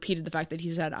 they repeated the fact that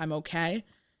he said I'm okay,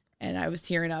 and I was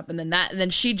tearing up, and then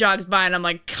she jogs by, and I'm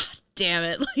like, God damn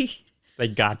it, like they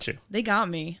got you. They got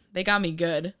me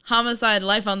good. Homicide,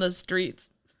 life on the streets.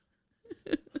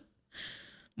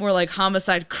 More like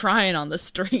homicide crying on the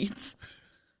streets.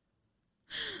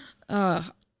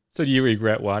 So do you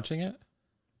regret watching it?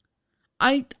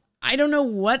 I don't know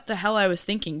what the hell I was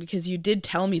thinking, because you did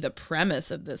tell me the premise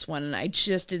of this one, and I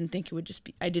just didn't think it would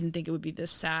be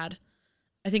this sad.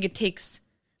 I think it takes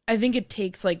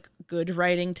like good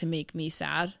writing to make me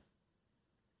sad.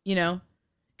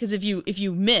 Because if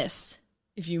you miss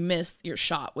your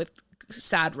shot with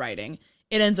sad writing,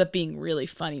 it ends up being really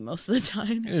funny most of the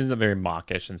time. It is a very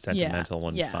mawkish and sentimental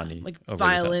and funny. Like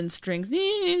violin strings,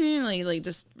 like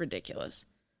just ridiculous.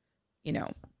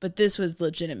 But this was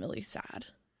legitimately sad.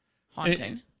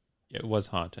 Haunting. It was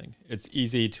haunting. It's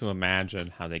easy to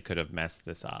imagine how they could have messed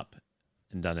this up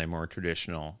and done a more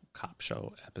traditional cop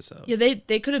show episode. Yeah,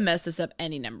 they could have messed this up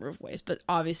any number of ways, but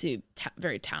obviously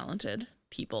very talented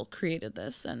people created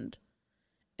this and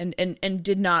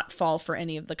did not fall for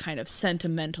any of the kind of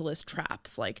sentimentalist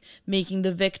traps, like making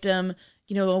the victim,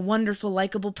 a wonderful,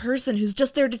 likable person who's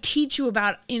just there to teach you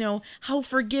about, how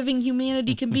forgiving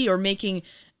humanity can be, or making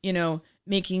the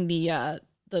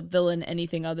villain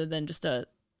anything other than just a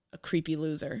creepy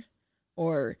loser,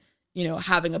 or,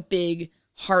 having a big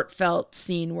heartfelt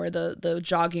scene where the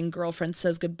jogging girlfriend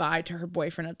says goodbye to her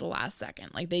boyfriend at the last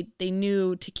second. Like they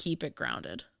knew to keep it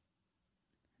grounded.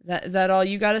 Is that all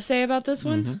you got to say about this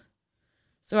one? Mm-hmm.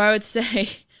 So I would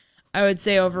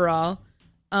say overall,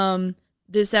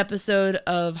 this episode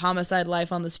of Homicide: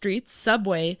 Life on the Streets,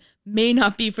 Subway, may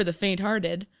not be for the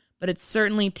faint-hearted, but it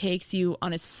certainly takes you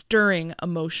on a stirring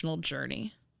emotional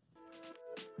journey.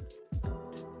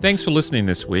 Thanks for listening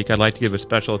this week. I'd like to give a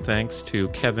special thanks to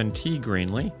Kevin T.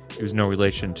 Greenlee, who's no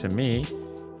relation to me.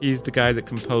 He's the guy that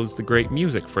composed the great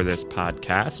music for this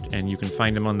podcast, and you can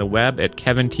find him on the web at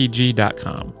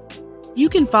kevintg.com. You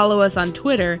can follow us on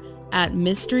Twitter at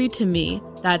Mystery to Me.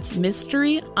 That's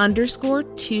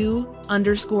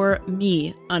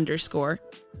mystery_to_me_.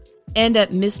 And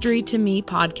at Mystery to Me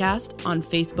Podcast on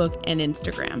Facebook and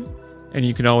Instagram. And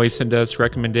you can always send us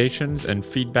recommendations and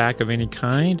feedback of any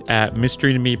kind at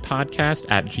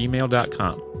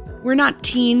mysterytomepodcast@gmail.com. We're not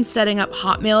teens setting up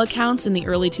Hotmail accounts in the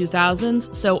early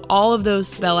 2000s, so all of those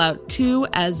spell out 2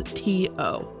 as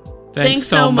T-O. Thanks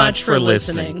so much for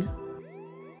listening.